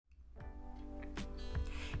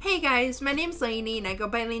Hey guys, my name's Lainey and I go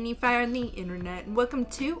by laineyfire on the internet, and welcome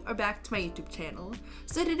to or back to my YouTube channel.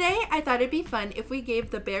 So today I thought it'd be fun if we gave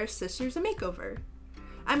the Behr sisters a makeover.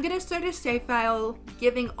 I'm gonna start a save file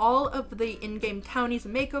giving all of the in-game townies a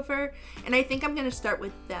makeover, and I think I'm gonna start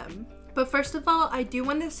with them. But first of all, I do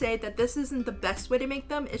want to say that this isn't the best way to make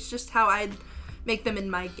them, it's just how I'd make them in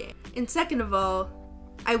my game. And second of all,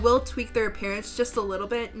 I will tweak their appearance just a little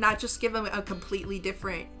bit, not just give them a completely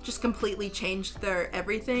different, just completely change their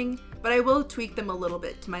everything, but I will tweak them a little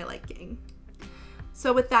bit to my liking.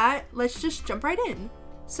 So with that, let's just jump right in.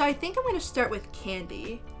 So I think I'm going to start with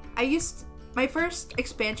Candy. My first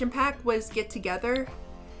expansion pack was Get Together,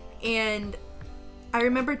 and I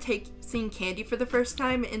remember seeing Candy for the first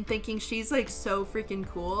time and thinking she's like so freaking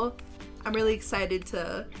cool. I'm really excited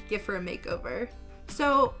to give her a makeover.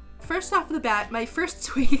 So first off the bat, my first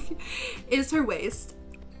tweak is her waist.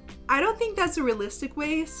 I don't think that's a realistic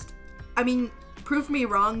waist. I mean, prove me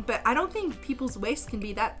wrong, but I don't think people's waists can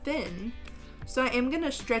be that thin. So I am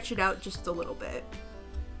gonna stretch it out just a little bit.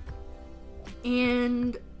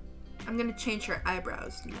 And I'm gonna change her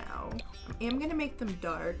eyebrows now. I am gonna make them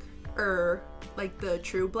dark, or like the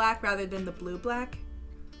true black rather than the blue black.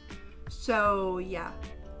 So yeah.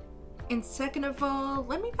 And second of all,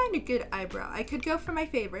 let me find a good eyebrow. I could go for my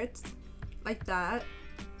favorites, like that.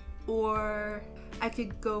 Or I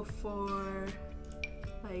could go for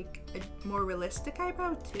like a more realistic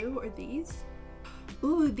eyebrow too, or these.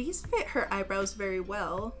 Ooh, these fit her eyebrows very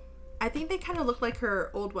well. I think they kind of look like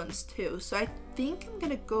her old ones too, so I think I'm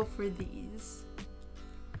gonna go for these.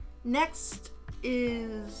 Next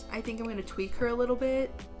is, I think I'm gonna tweak her a little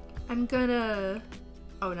bit. I'm gonna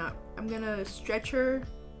stretch her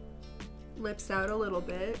lips out a little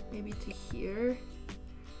bit, maybe to here.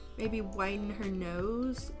 Maybe widen her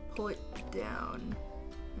nose, pull it down,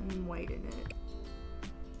 and widen it.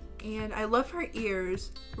 And I love her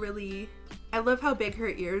ears, really. I love how big her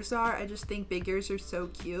ears are. I just think big ears are so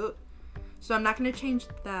cute. So I'm not gonna change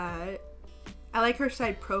that. I like her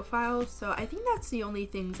side profile, so I think that's the only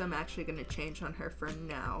things I'm actually gonna change on her for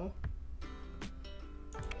now.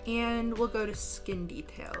 And we'll go to skin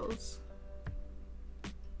details.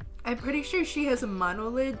 I'm pretty sure she has a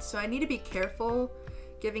monolid, so I need to be careful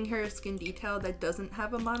giving her a skin detail that doesn't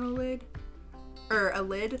have a monolid, or a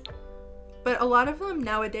lid. But a lot of them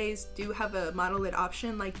nowadays do have a monolid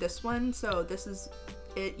option like this one, so this is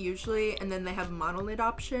it usually, and then they have a monolid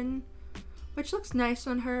option, which looks nice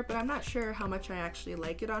on her, but I'm not sure how much I actually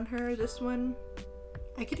like it on her, this one.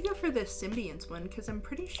 I could go for the symbionts one, because I'm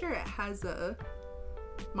pretty sure it has a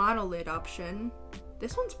monolid option.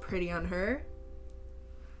 This one's pretty on her.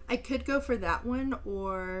 I could go for that one,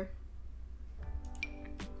 or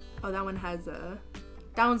oh, that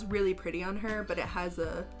one's really pretty on her, but it has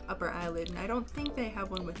a upper eyelid, and I don't think they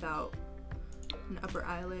have one without an upper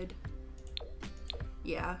eyelid.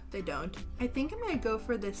 Yeah, they don't. I think I'm gonna go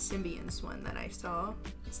for this symbionts one that I saw.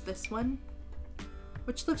 It's this one,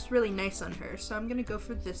 which looks really nice on her, so I'm gonna go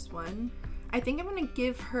for this one. I think I'm gonna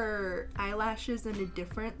give her eyelashes in a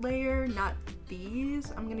different layer, not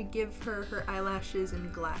these. I'm gonna give her her eyelashes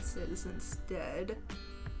and glasses instead.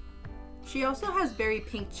 She also has very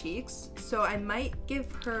pink cheeks, so I might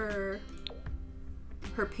give her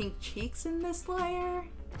her pink cheeks in this layer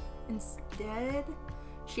instead.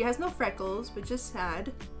 She has no freckles, which is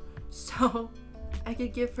sad. So I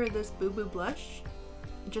could give her this Boo Boo blush,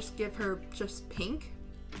 and just give her just pink,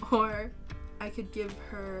 or I could give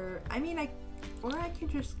her, or I could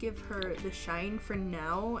just give her the shine for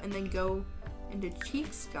now and then go into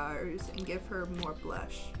cheek scars and give her more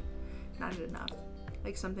blush. Not enough.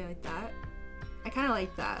 Like something like that. I kind of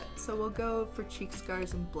like that. So we'll go for cheek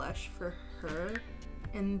scars and blush for her.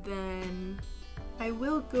 And then I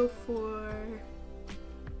will go for,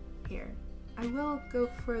 here. I will go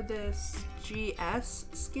for this GS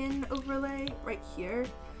skin overlay right here,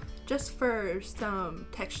 just for some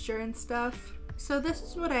texture and stuff. So this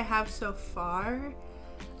is what I have so far.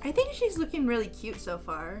 I think she's looking really cute so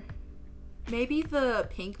far. Maybe the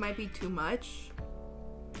pink might be too much.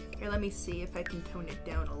 Here, let me see if I can tone it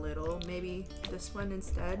down a little. Maybe this one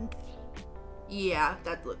instead. Yeah,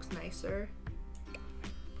 that looks nicer.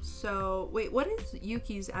 So, wait, what is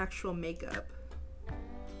Yuki's actual makeup?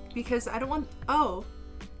 Because I don't want, oh,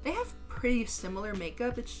 they have pretty similar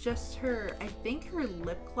makeup. It's just her, I think her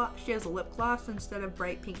lip gloss, she has a lip gloss instead of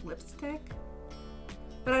bright pink lipstick.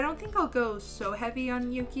 But I don't think I'll go so heavy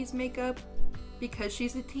on Yuki's makeup because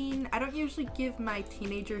she's a teen. I don't usually give my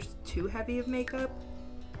teenagers too heavy of makeup.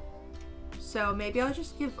 So maybe I'll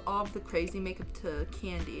just give all of the crazy makeup to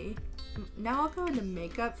Candy. Now I'll go into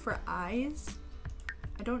makeup for eyes.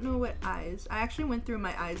 I don't know what eyes. I actually went through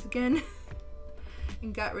my eyes again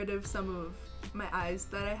and got rid of some of my eyes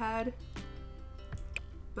that I had.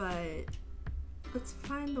 But let's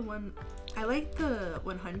find the one. I like the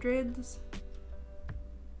 100s,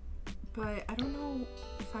 but I don't know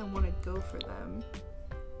if I want to go for them.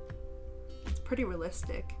 It's pretty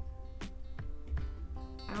realistic.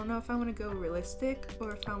 I don't know if I want to go realistic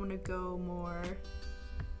or if I want to go more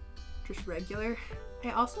just regular.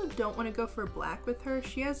 I also don't want to go for black with her.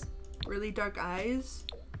 She has really dark eyes,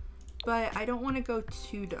 but I don't want to go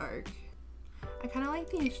too dark. I kind of like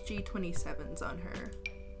these G27s on her.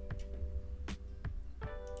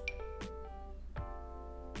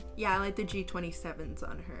 Yeah, I like the G27s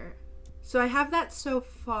on her. So I have that so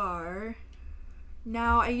far.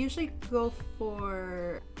 Now I usually go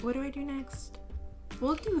for, what do I do next?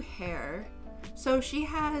 We'll do hair. So she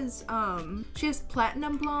has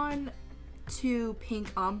platinum blonde to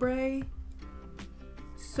pink ombre.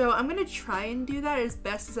 So I'm gonna try and do that as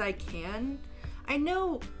best as I can. I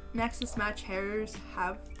know Nexus Match hairs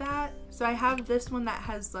have that. So I have this one that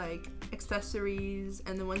has like accessories,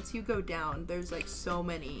 and then once you go down, there's like so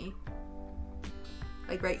many,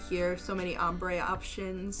 like right here, so many ombre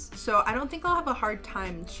options. So I don't think I'll have a hard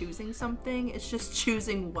time choosing something. It's just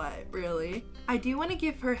choosing what, really. I do want to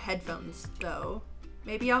give her headphones though.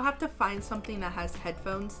 Maybe I'll have to find something that has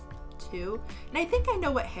headphones too. And I think I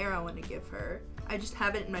know what hair I want to give her. I just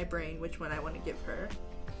have it in my brain which one I want to give her.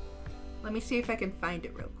 Let me see if I can find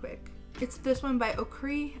it real quick. It's this one by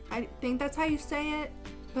Okri. I think that's how you say it.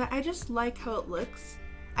 But I just like how it looks.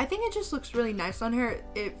 I think it just looks really nice on her.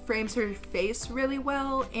 It frames her face really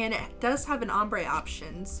well, and it does have an ombre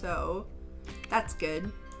option, so that's good.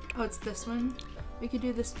 Oh, it's this one. We could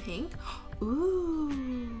do this pink.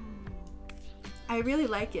 Ooh. I really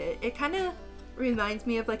like it. It kind of reminds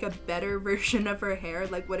me of like a better version of her hair,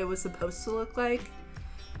 like what it was supposed to look like.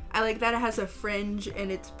 I like that it has a fringe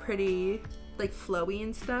and it's pretty like flowy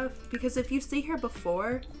and stuff, because if you see her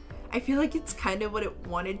before, I feel like it's kind of what it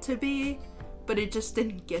wanted to be, but it just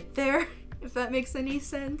didn't get there, if that makes any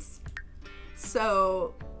sense.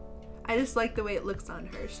 So I just like the way it looks on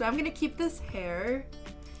her. So I'm gonna keep this hair,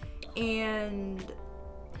 and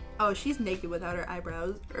oh, she's naked without her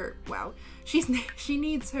eyebrows, or wow, she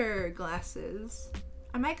needs her glasses.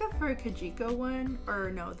 I might go for a Kajiko one,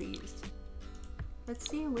 or no, these. Let's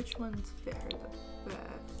see which ones fare the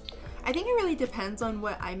best. I think it really depends on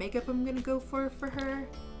what eye makeup I'm gonna go for her.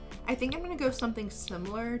 I think I'm gonna go something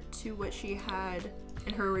similar to what she had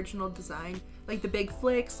in her original design, like the big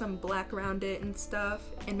flick, some black around it and stuff,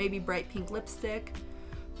 and maybe bright pink lipstick,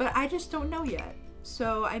 but I just don't know yet.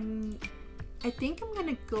 So I think I'm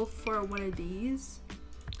gonna go for one of these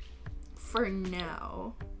for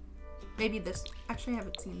now. Maybe this. Actually, I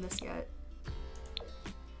haven't seen this yet.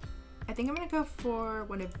 I think I'm gonna go for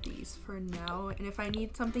one of these for now, and if I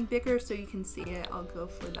need something bigger so you can see it, I'll go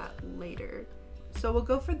for that later. So we'll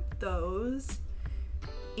go for those,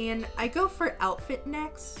 and I go for outfit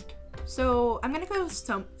next. So I'm gonna go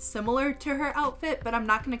similar to her outfit, but I'm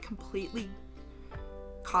not gonna completely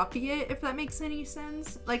copy it, if that makes any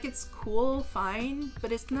sense. Like, it's cool, fine,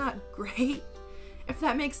 but it's not great, if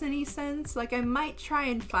that makes any sense. Like, I might try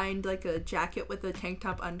and find like a jacket with a tank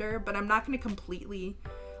top under, but I'm not gonna completely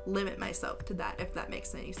limit myself to that, if that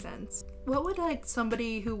makes any sense. What would like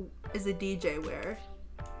somebody who is a DJ wear?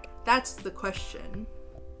 That's the question.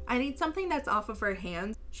 I need something that's off of her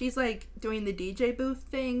hands. She's like doing the DJ booth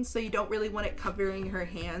thing, so you don't really want it covering her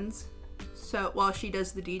hands, so while she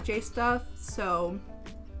does the DJ stuff. So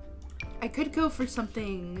I could go for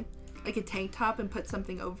something like a tank top and put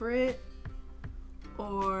something over it,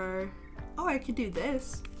 or oh, I could do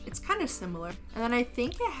this. It's kind of similar. And then I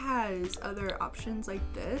think it has other options like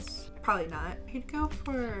this. Probably not. I could go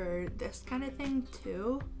for this kind of thing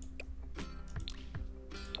too.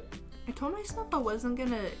 I told myself I wasn't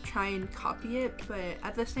gonna try and copy it, but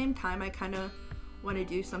at the same time I kind of want to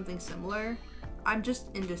do something similar. I'm just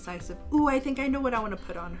indecisive. Ooh, I think I know what I want to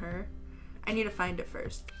put on her. I need to find it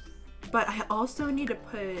first. But I also need to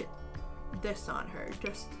put this on her,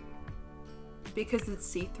 just because it's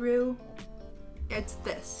see-through. It's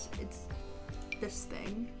this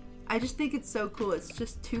thing. I just think it's so cool. It's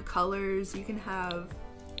just two colors. You can have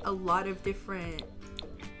a lot of different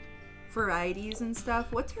varieties and stuff.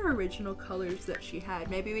 What's her original colors that she had?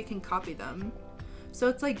 Maybe we can copy them. So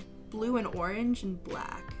it's like blue and orange and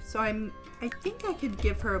black. So I think I could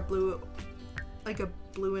give her a blue, like a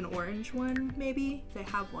blue and orange one, maybe. They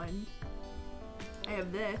have one. I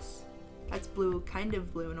have this. That's blue, kind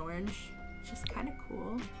of blue and orange. Which is kind of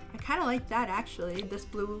cool. I kind of like that, actually. This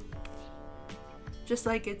blue, just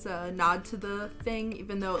like it's a nod to the thing,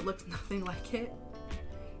 even though it looks nothing like it.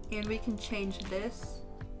 And we can change this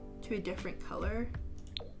to a different color.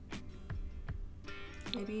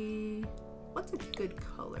 Maybe, what's a good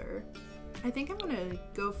color? I think I'm gonna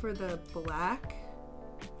go for the black,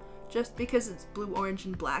 just because it's blue, orange,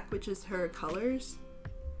 and black, which is her colors.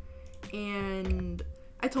 And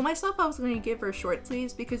I told myself I was gonna give her short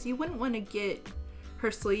sleeves because you wouldn't want to get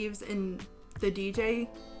her sleeves in the DJ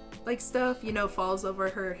like stuff, you know, falls over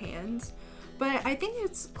her hands. But I think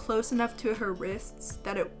it's close enough to her wrists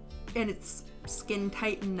that it's skin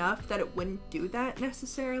tight enough that it wouldn't do that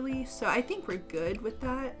necessarily. So I think we're good with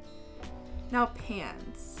that. Now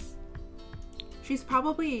pants. She's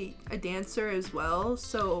probably a dancer as well,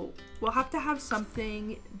 so we'll have to have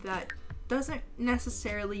something that doesn't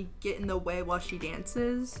necessarily get in the way while she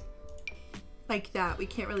dances. Like that. We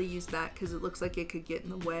can't really use that because it looks like it could get in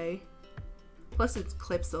the way. Plus it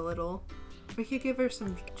clips a little. We could give her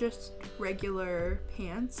some just regular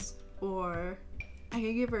pants, or I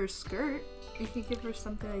could give her a skirt. You could give her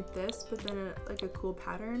something like this, but then like a cool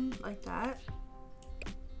pattern like that.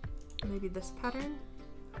 Maybe this pattern.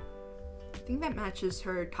 I think that matches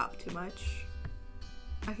her top too much.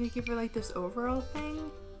 I could give her like this overall thing.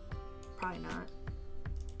 Probably not.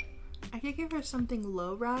 I could give her something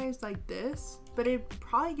low rise like this, but it'd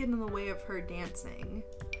probably get in the way of her dancing.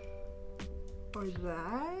 Or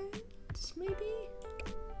that, maybe?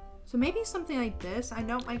 So maybe something like this. I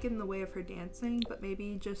know it might get in the way of her dancing, but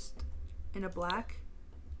maybe just in a black.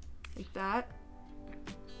 Like that.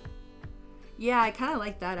 Yeah, I kind of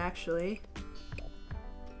like that actually.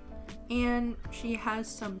 And she has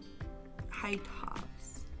some high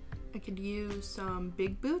tops. I could use some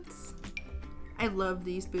big boots. I love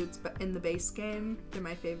these boots in the base game. They're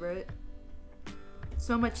my favorite.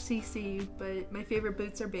 So much CC, but my favorite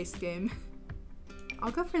boots are base game.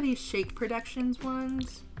 I'll go for these Shake Productions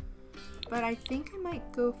ones, but I think I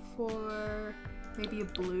might go for maybe a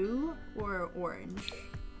blue or orange.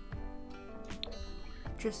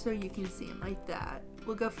 Just so you can see them like that.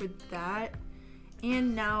 We'll go for that.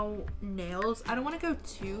 And now nails. I don't want to go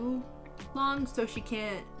too long so she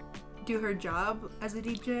can't do her job as a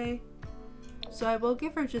DJ. So I will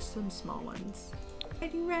give her just some small ones. I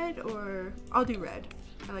do red, or I'll do red.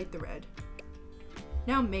 I like the red.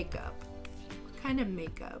 Now makeup. What kind of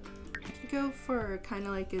makeup? I could go for kind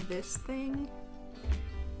of like this thing.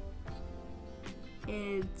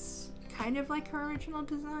 It's kind of like her original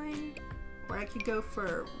design. Or I could go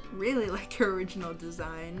for really like her original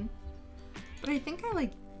design. But I think I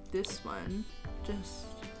like this one.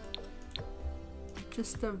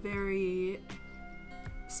 Just a very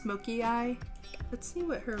smoky eye. Let's see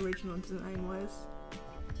what her original design was.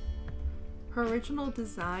 Her original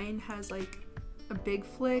design has like a big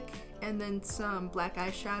flick and then some black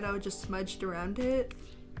eyeshadow just smudged around it.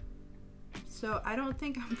 So I don't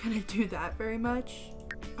think I'm gonna do that very much.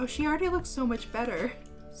 Oh, she already looks so much better.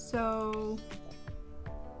 So,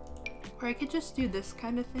 or I could just do this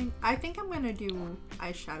kind of thing. I think I'm gonna do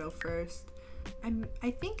eyeshadow first.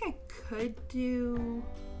 I think I could do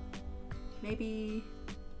maybe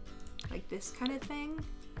like this kind of thing.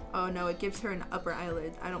 Oh no, it gives her an upper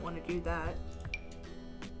eyelid. I don't want to do that.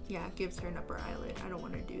 Yeah, it gives her an upper eyelid. I don't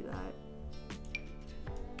want to do that.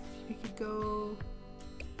 We could go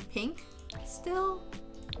pink still.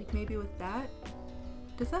 Like maybe with that.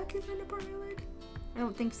 Does that give her an upper eyelid? I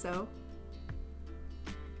don't think so.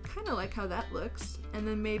 Kind of like how that looks. And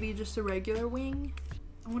then maybe just a regular wing.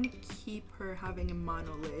 I want to keep her having a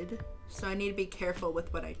monolid. So I need to be careful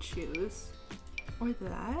with what I choose. Or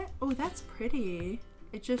that. Oh, that's pretty.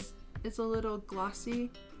 It just is a little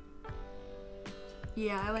glossy.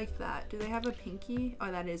 Yeah, I like that. Do they have a pinky?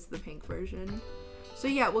 Oh, that is the pink version. So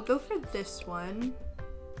yeah, we'll go for this one.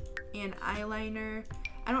 And eyeliner.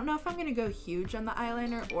 I don't know if I'm gonna go huge on the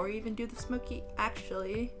eyeliner or even do the smoky.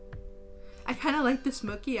 Actually, I kind of like the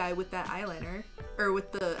smoky eye with that eyeliner. Or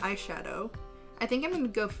with the eyeshadow. I think I'm gonna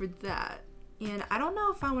go for that. And I don't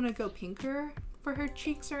know if I want to go pinker for her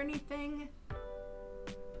cheeks or anything.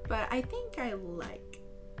 But I think I like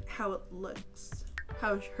how it looks,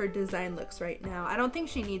 how her design looks right now. I don't think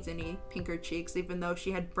she needs any pinker cheeks, even though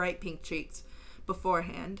she had bright pink cheeks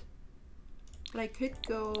beforehand. But I could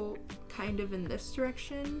go kind of in this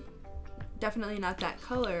direction. Definitely not that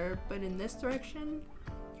color, but in this direction.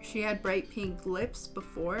 She had bright pink lips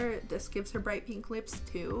before. This gives her bright pink lips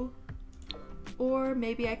too. Or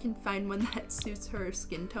maybe I can find one that suits her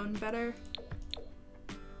skin tone better.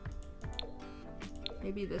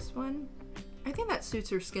 Maybe this one. I think that suits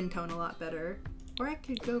her skin tone a lot better. Or I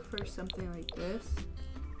could go for something like this,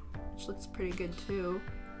 which looks pretty good too.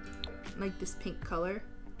 Like this pink color.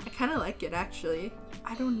 I kind of like it actually.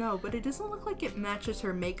 I don't know, but it doesn't look like it matches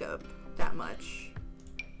her makeup that much.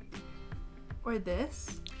 Or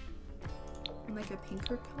this. In like a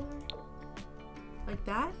pinker color. Like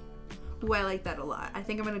that? Ooh, I like that a lot. I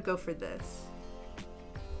think I'm gonna go for this.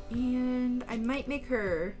 And I might make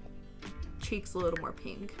her cheeks a little more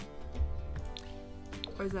pink.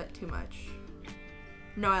 Or is that too much?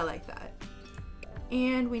 No, I like that.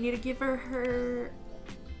 And we need to give her her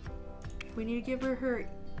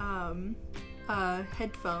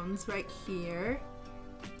headphones right here.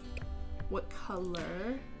 What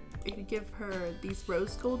color? We could give her these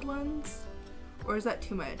rose gold ones. Or is that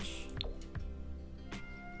too much?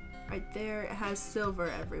 Right there, it has silver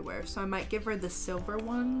everywhere, so I might give her the silver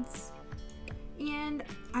ones. And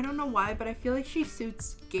I don't know why, but I feel like she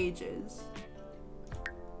suits gauges.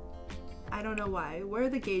 I don't know why. Where are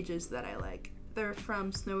the gauges that I like? They're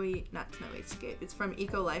from not Snowy Escape. It's from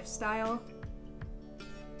Eco Lifestyle.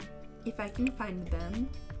 If I can find them.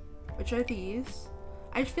 Which are these?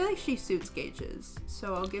 I feel like she suits gauges,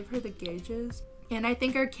 so I'll give her the gauges. And I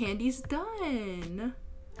think our candy's done.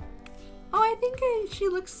 Oh, I think she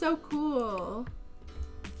looks so cool.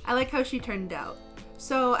 I like how she turned out.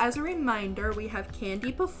 So as a reminder, we have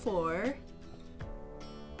candy before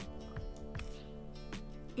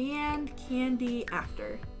and candy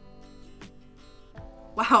after.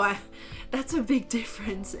 Wow, that's a big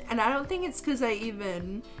difference. And I don't think it's because I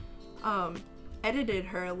even edited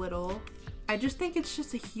her a little. I just think it's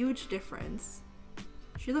just a huge difference.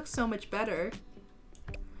 She looks so much better.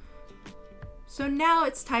 So now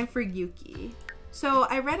it's time for Yuki. So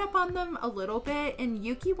I read up on them a little bit, and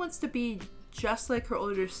Yuki wants to be just like her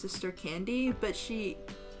older sister Candy, but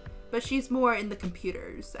she's more in the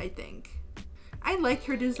computers, I think. I like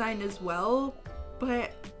her design as well,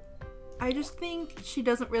 but I just think she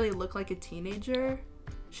doesn't really look like a teenager.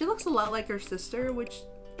 She looks a lot like her sister, which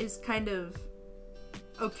is kind of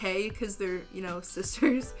okay because they're, you know,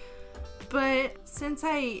 sisters. But since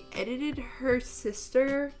I edited her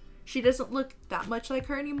sister, she doesn't look that much like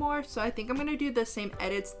her anymore, so I think I'm gonna do the same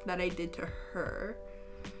edits that I did to her.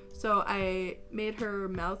 So I made her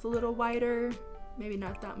mouth a little wider, maybe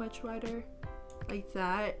not that much wider, like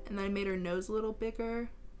that, and then I made her nose a little bigger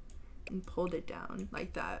and pulled it down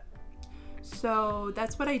like that. So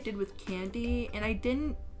that's what I did with Candy, and I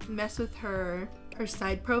didn't mess with her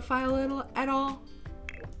side profile at all,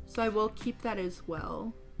 so I will keep that as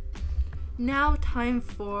well. Now time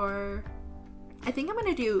for, I think I'm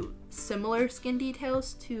gonna do similar skin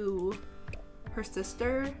details to her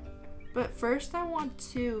sister, but first I want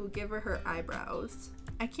to give her eyebrows.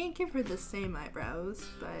 I can't give her the same eyebrows,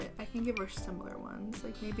 but I can give her similar ones,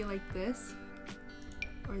 like maybe like this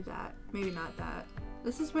or that, maybe not that.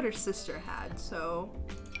 This is what her sister had, so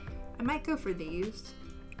I might go for these.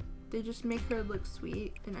 They just make her look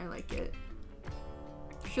sweet and I like it.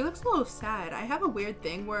 She looks a little sad. I have a weird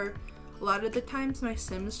thing where a lot of the times my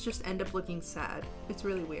Sims just end up looking sad. It's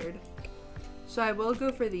really weird. So I will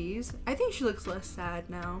go for these. I think she looks less sad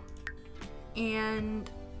now. And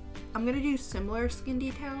I'm gonna do similar skin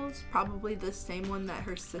details, probably the same one that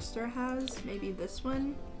her sister has, maybe this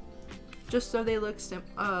one, just so they look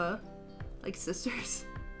like sisters.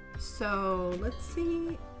 So let's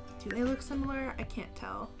see, do they look similar? I can't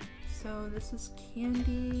tell. So this is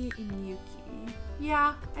Candy and Yuki.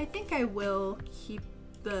 Yeah, I think I will keep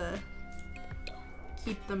them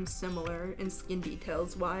similar in skin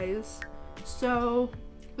details wise. So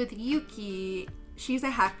with Yuki, she's a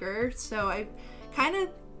hacker, so I kind of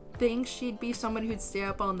think she'd be someone who'd stay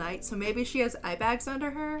up all night, so maybe she has eye bags under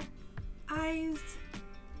her eyes.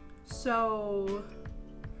 So,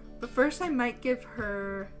 but first I might give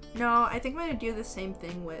her, no, I think I'm gonna do the same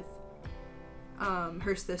thing with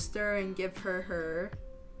her sister and give her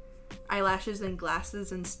eyelashes and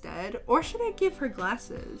glasses instead. Or should I give her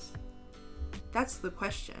glasses? That's the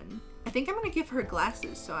question. I think I'm gonna give her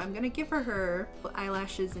glasses, so I'm gonna give her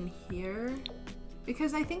eyelashes in here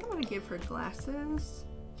because I think I'm gonna give her glasses.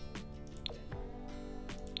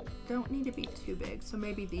 Don't need to be too big, so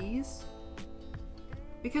maybe these.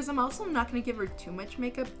 Because I'm also not gonna give her too much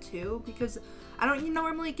makeup too, because I don't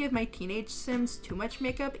normally give my teenage Sims too much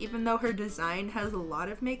makeup, even though her design has a lot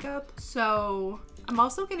of makeup. So I'm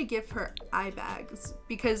also gonna give her eye bags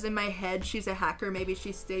because in my head she's a hacker. Maybe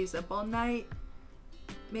she stays up all night.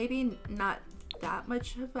 Maybe not that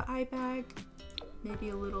much of an eye bag. Maybe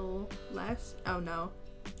a little less. Oh no.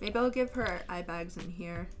 Maybe I'll give her eye bags in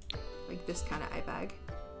here, like this kind of eye bag.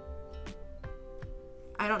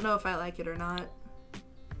 I don't know if I like it or not.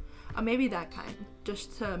 Maybe that kind,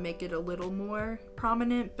 just to make it a little more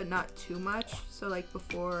prominent, but not too much. So like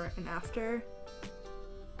before and after.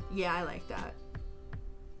 Yeah, I like that.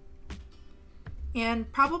 And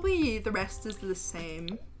probably the rest is the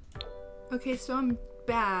same. Okay, so I'm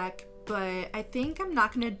back, but I think I'm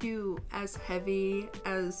not gonna do as heavy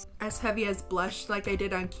as blush like I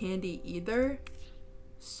did on Candy either.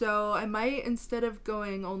 So I might, instead of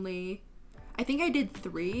going only, I think I did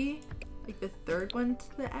 3, like the third one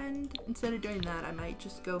to the end. Instead of doing that, I might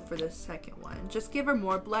just go for the second one. Just give her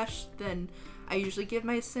more blush than I usually give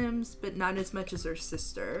my Sims, but not as much as her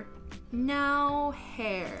sister. Now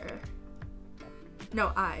hair.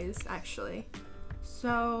 No, eyes, actually.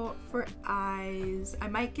 So for eyes, I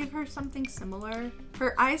might give her something similar.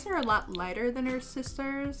 Her eyes are a lot lighter than her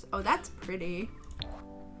sister's. Oh, that's pretty.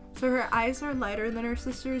 So her eyes are lighter than her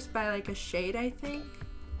sister's by like a shade, I think.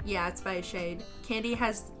 Yeah, it's by a shade. Candy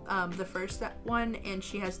has the first one and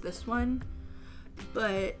she has this one.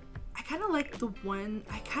 But I kind of like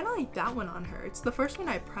that one on her. It's the first one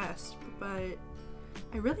I pressed, but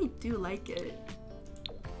I really do like it.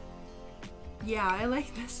 Yeah, I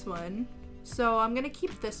like this one. So I'm gonna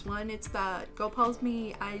keep this one. It's the Gopal's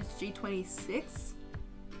Me Eyes G26.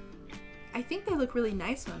 I think they look really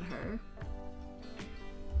nice on her.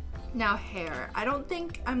 Now hair. I don't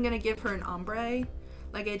think I'm gonna give her an ombre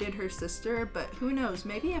like I did her sister, but who knows?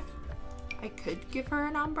 Maybe if I could give her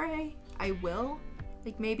an ombre, I will.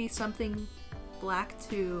 Like maybe something black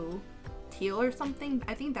to teal or something.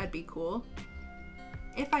 I think that'd be cool.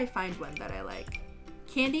 If I find one that I like.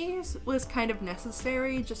 Candy's was kind of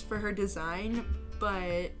necessary just for her design,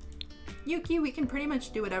 but Yuki, we can pretty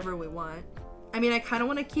much do whatever we want. I mean, I kind of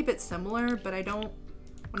want to keep it similar, but I don't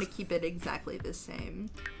want to keep it exactly the same.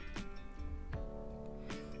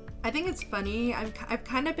 I think it's funny. I've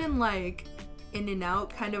kind of been like in and out,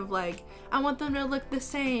 kind of like, I want them to look the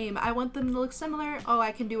same. I want them to look similar. Oh,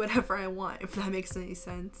 I can do whatever I want, if that makes any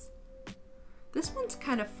sense. This one's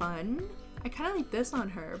kind of fun. I kind of like this on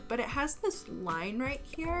her, but it has this line right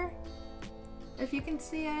here, if you can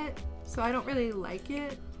see it. So I don't really like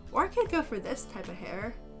it. Or I could go for this type of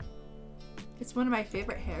hair. It's one of my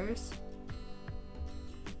favorite hairs.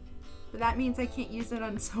 But that means I can't use it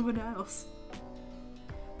on someone else.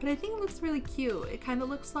 But I think it looks really cute. It kind of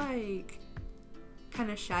looks like kind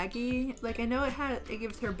of shaggy. Like I know it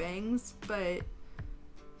gives her bangs, but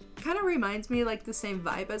kind of reminds me like the same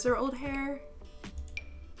vibe as her old hair.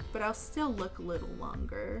 But I'll still look a little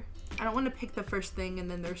longer. I don't want to pick the first thing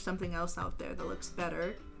and then there's something else out there that looks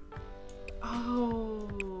better.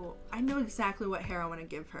 Oh, I know exactly what hair I want to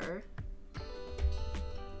give her.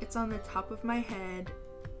 It's on the top of my head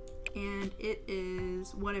and it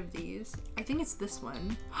is one of these. I think it's this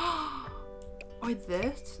one. Or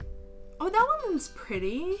this. Oh, that one's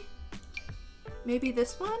pretty. Maybe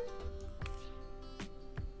this one?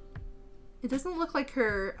 It doesn't look like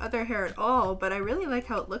her other hair at all, but I really like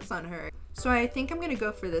how it looks on her. So I think I'm gonna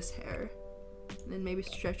go for this hair. And then maybe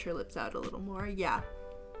stretch her lips out a little more. Yeah.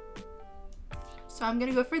 So I'm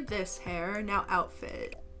gonna go for this hair. Now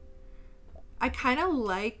outfit. I kind of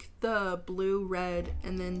like the blue, red,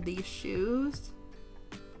 and then these shoes.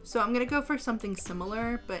 So I'm gonna go for something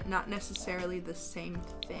similar, but not necessarily the same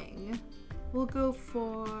thing. We'll go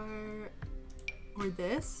for... or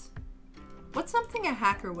this. What's something a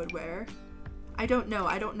hacker would wear? I don't know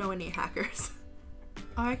any hackers.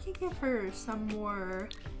 Oh, I could give her some more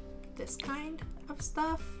this kind of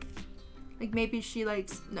stuff. Like maybe she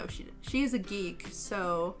likes, no, she is a geek,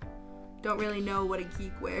 so don't really know what a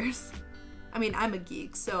geek wears. I mean, I'm a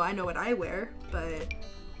geek, so I know what I wear, but,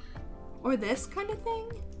 or this kind of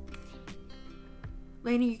thing.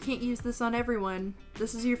 Lainey, you can't use this on everyone.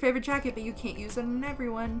 This is your favorite jacket, but you can't use it on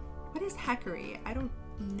everyone. What is hackery? I don't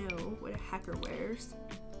know what a hacker wears.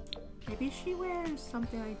 Maybe she wears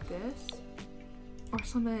something like this or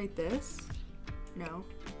something like this. No.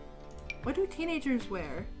 What do teenagers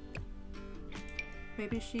wear?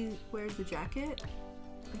 Maybe she wears a jacket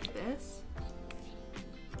like this.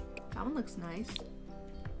 That one looks nice.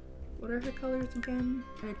 What are her colors again?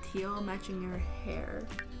 And a teal matching her hair.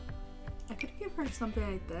 I could give her something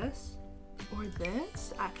like this or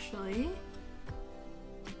this actually.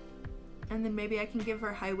 And then maybe I can give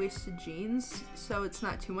her high-waisted jeans so it's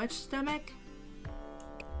not too much stomach.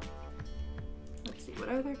 Let's see, what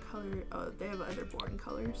other color? Oh, they have other boring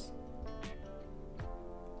colors.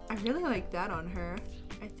 I really like that on her.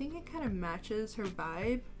 I think it kind of matches her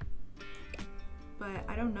vibe, but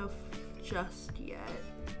I don't know just yet.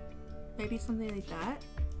 Maybe something like that.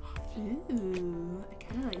 Ooh, I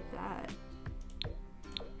kind of like that.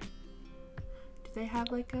 Do they have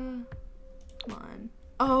like a, come on.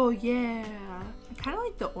 Oh yeah, I kind of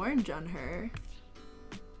like the orange on her.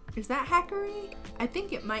 Is that hackery? I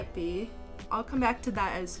think it might be. I'll come back to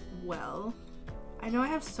that as well. I know I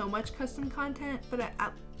have so much custom content, but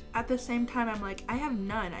at the same time I'm like, I have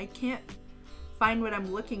none. I can't find what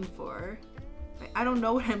I'm looking for. I don't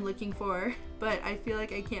know what I'm looking for, but I feel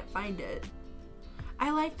like I can't find it.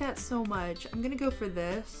 I like that so much. I'm gonna go for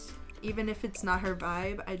this. Even if it's not her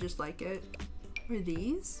vibe, I just like it. Or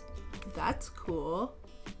these? That's cool.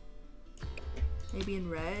 Maybe in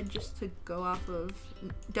red, just to go off of,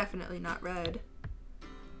 definitely not red.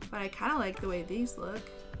 But I kind of like the way these look.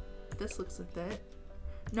 This looks like that.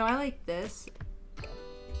 No, I like this.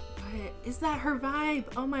 But is that her vibe?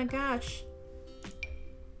 Oh my gosh.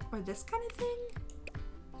 Or this kind of thing?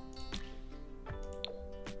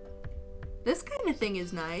 This kind of thing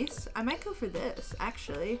is nice. I might go for this,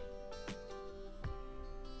 actually.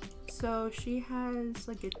 So she has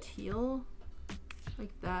like a teal, like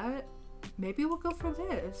that. Maybe we'll go for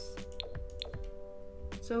this.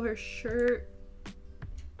 So her shirt,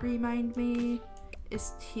 remind me,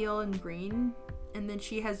 is teal and green. And then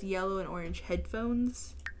she has yellow and orange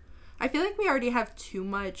headphones. I feel like we already have too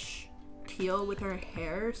much teal with her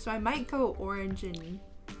hair. So I might go orange and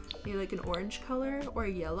maybe like an orange color or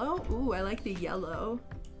yellow. Ooh, I like the yellow.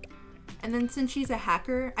 And then since she's a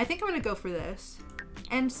hacker, I think I'm gonna go for this.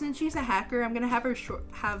 And since she's a hacker, I'm gonna have her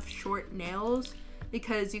have short nails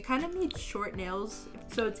because you kind of need short nails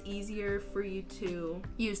so it's easier for you to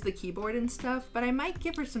use the keyboard and stuff. But I might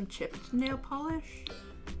give her some chipped nail polish.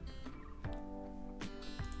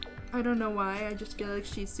 I don't know why, I just feel like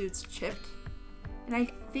she suits chipped. And I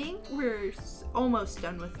think we're almost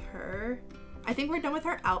done with her. I think we're done with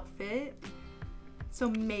her outfit. So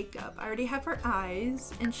makeup, I already have her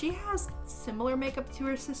eyes, and she has similar makeup to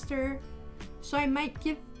her sister. So I might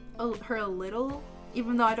give her a little,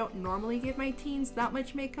 even though I don't normally give my teens that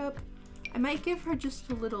much makeup. I might give her just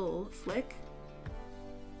a little flick.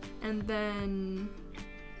 And then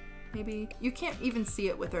maybe, you can't even see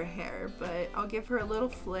it with her hair, but I'll give her a little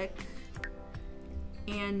flick.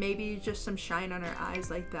 And maybe just some shine on her eyes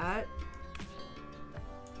like that.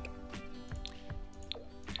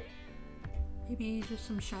 Maybe just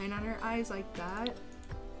some shine on her eyes like that.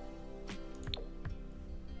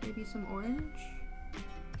 Maybe some orange.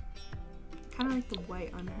 Kind of like the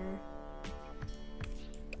white on her.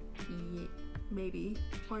 Yeah, maybe.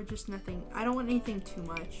 Or just nothing. I don't want anything too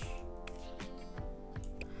much.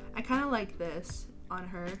 I kind of like this on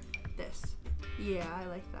her. This. Yeah, I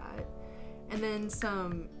like that. And then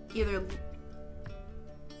some either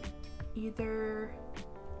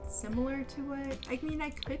similar to it. I mean, I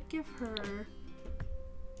could give her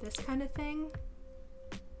this kind of thing,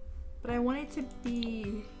 but I want it to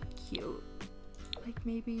be cute. Like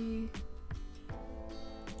maybe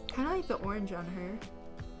kind of like the orange on her.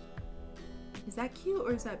 Is that cute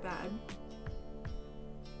or is that bad?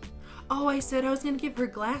 Oh, I said I was gonna give her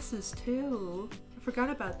glasses too. I forgot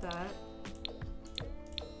about that.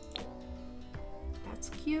 That's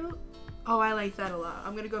cute. Oh, I like that a lot.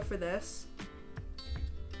 I'm gonna go for this.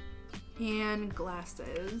 And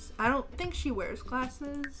glasses. I don't think she wears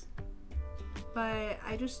glasses, but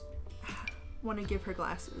I just want to give her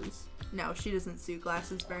glasses. No, she doesn't suit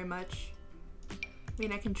glasses very much. I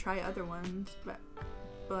mean, I can try other ones, but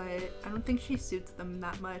I don't think she suits them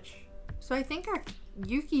that much. So I think our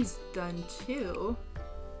Yuki's done too.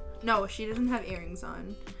 No, she doesn't have earrings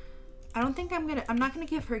on. I don't think I'm not gonna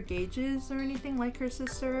give her gauges or anything like her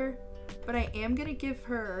sister, but I am gonna give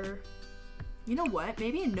her, you know what?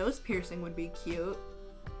 Maybe a nose piercing would be cute.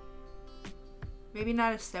 Maybe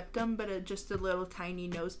not a septum, but just a little tiny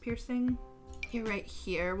nose piercing. Here, right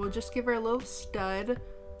here. We'll just give her a little stud.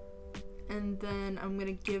 And then I'm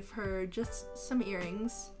gonna give her just some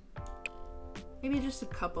earrings. Maybe just a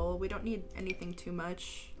couple. We don't need anything too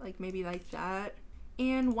much. Like maybe like that.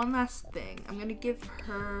 And one last thing. I'm gonna give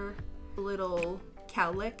her a little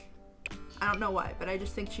cowlick. I don't know why, but I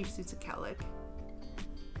just think she suits a cowlick.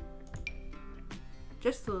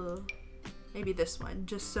 Just a little, maybe this one,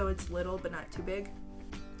 just so it's little but not too big.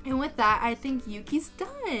 And with that, I think Yuki's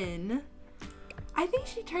done. I think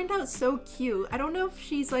she turned out so cute. I don't know if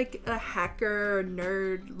she's like a hacker,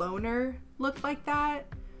 nerd, loner look like that.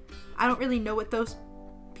 I don't really know what those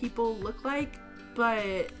people look like,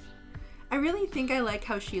 but I really think I like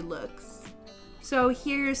how she looks. So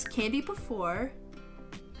here's Candy before.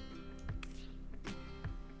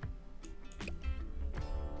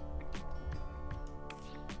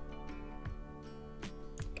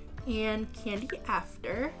 And Candy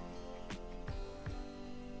after.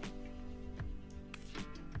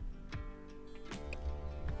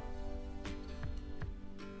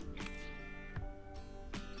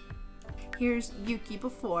 Here's Yuki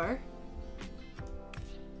before.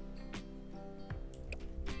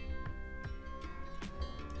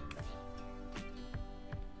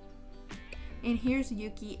 And here's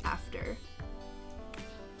Yuki after.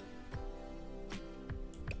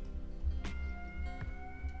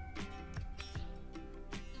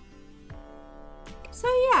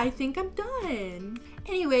 I think I'm done.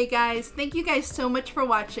 Anyway, guys, thank you guys so much for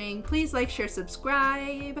watching. Please like, share,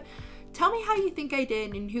 subscribe. Tell me how you think I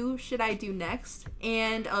did and who should I do next.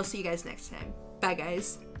 And I'll see you guys next time. Bye,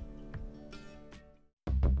 guys.